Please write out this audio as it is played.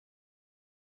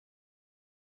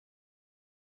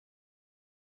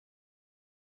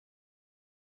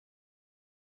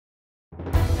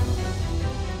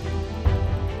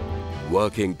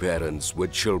Working parents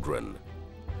with children.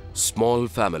 Small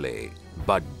family,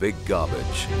 but big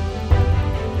garbage.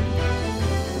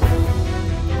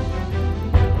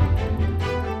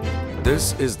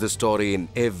 This is the story in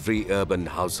every urban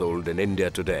household in India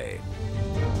today.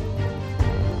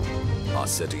 Our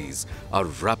cities are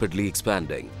rapidly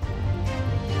expanding.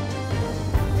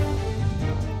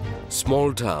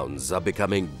 Small towns are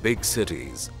becoming big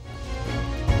cities.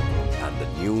 And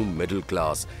the new middle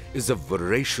class is a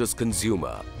voracious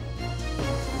consumer.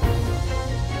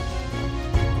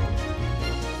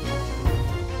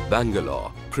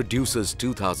 Bangalore produces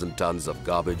 2,000 tons of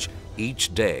garbage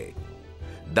each day.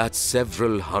 That's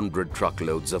several hundred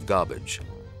truckloads of garbage.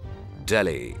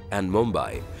 Delhi and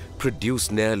Mumbai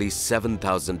produce nearly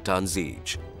 7,000 tons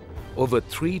each, over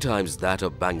 3 times that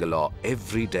of Bangalore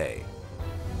every day.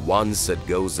 Once it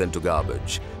goes into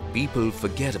garbage, people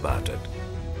forget about it.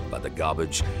 But the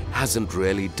garbage hasn't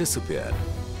really disappeared.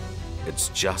 It's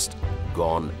just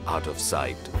gone out of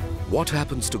sight. What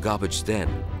happens to garbage then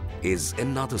is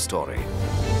another story.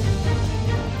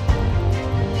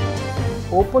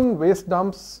 Open waste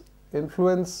dumps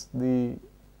influence the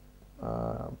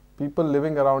people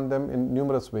living around them in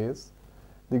numerous ways.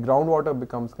 The groundwater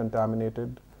becomes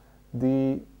contaminated,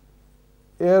 the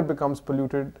air becomes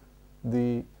polluted,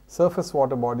 the surface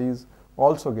water bodies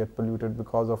also get polluted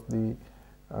because of the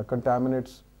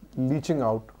contaminants leaching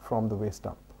out from the waste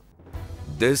dump.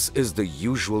 This is the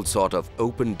usual sort of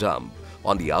open dump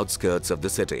on the outskirts of the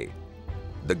city.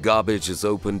 The garbage is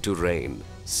open to rain,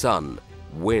 sun,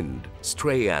 wind,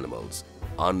 stray animals,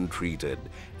 untreated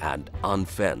and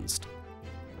unfenced.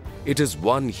 It is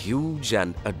one huge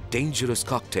and a dangerous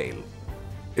cocktail.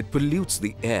 It pollutes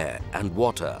the air and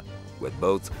water with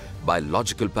both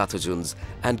biological pathogens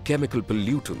and chemical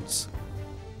pollutants.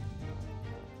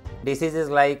 Diseases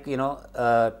like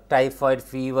typhoid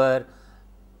fever,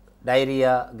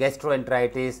 diarrhea,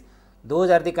 gastroenteritis, those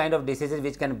are the kind of diseases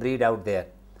which can breed out there.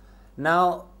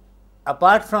 Now,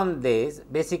 apart from this,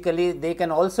 basically they can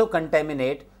also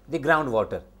contaminate the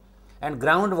groundwater, and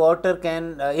groundwater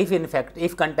can,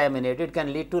 if contaminated,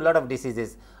 can lead to a lot of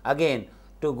diseases. Again,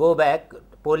 to go back,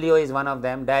 polio is one of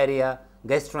them, diarrhea,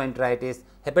 gastroenteritis,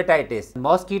 hepatitis.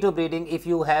 Mosquito breeding, if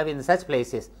you have in such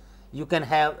places, you can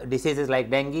have diseases like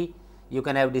dengue, you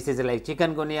can have diseases like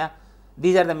chikungunya.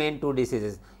 These are the main 2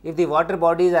 diseases. If the water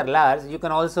bodies are large, you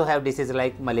can also have diseases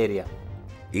like malaria.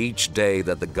 Each day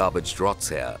that the garbage rots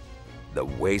here, the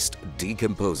waste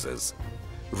decomposes,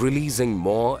 releasing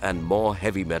more and more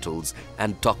heavy metals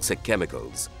and toxic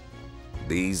chemicals.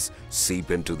 These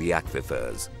seep into the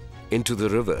aquifers, into the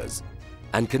rivers,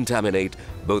 and contaminate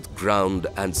both ground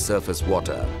and surface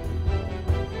water.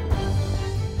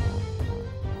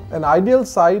 An ideal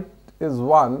site is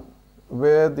one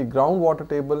where the groundwater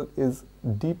table is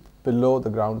deep below the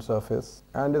ground surface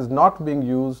and is not being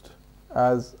used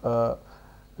as a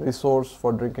resource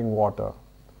for drinking water.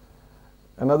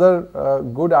 Another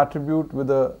good attribute with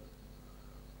a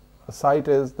site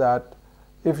is that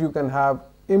if you can have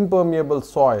impermeable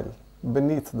soil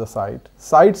beneath the site,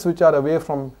 sites which are away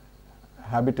from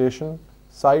habitation,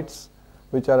 sites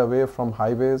which are away from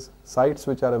highways, sites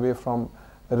which are away from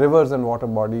rivers and water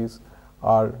bodies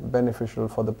are beneficial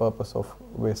for the purpose of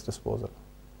waste disposal.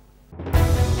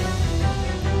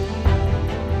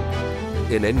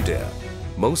 In India,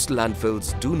 most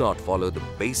landfills do not follow the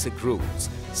basic rules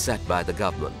set by the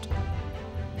government.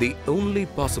 The only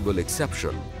possible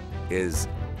exception is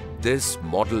this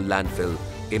model landfill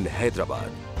in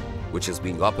Hyderabad, which is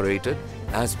being operated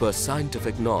as per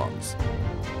scientific norms.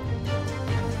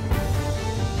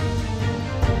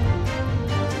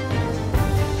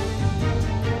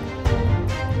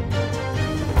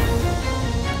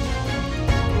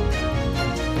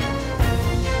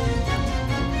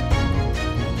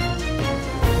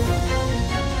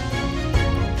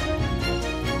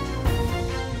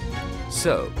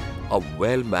 So, a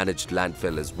well-managed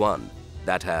landfill is one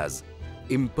that has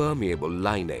impermeable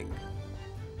lining,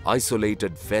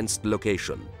 isolated fenced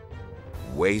location,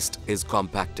 waste is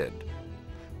compacted,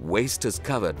 waste is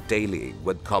covered daily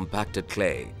with compacted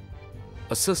clay,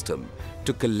 a system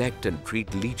to collect and treat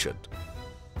leachate.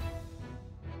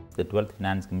 The 12th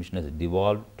Finance Commission has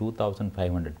devolved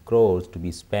 2,500 crores to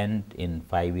be spent in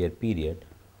 5-year period.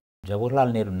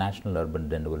 Jawaharlal Nehru National Urban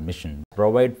Renewal Mission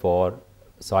provide for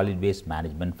solid waste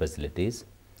management facilities,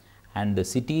 and the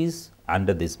cities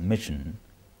under this mission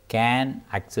can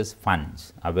access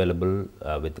funds available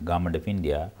with the Government of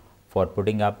India for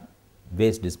putting up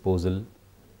waste disposal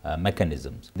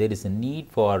mechanisms. There is a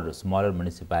need for smaller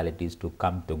municipalities to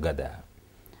come together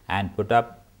and put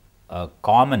up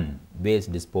common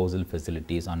waste disposal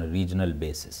facilities on a regional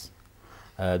basis.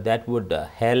 that would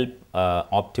help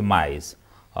optimize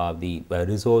the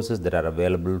resources that are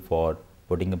available for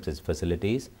putting up such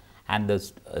facilities, and the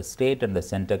state and the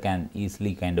center can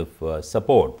easily kind of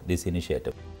support this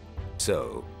initiative.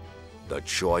 So, the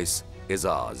choice is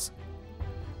ours.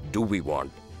 Do we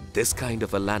want this kind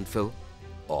of a landfill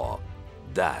or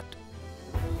that?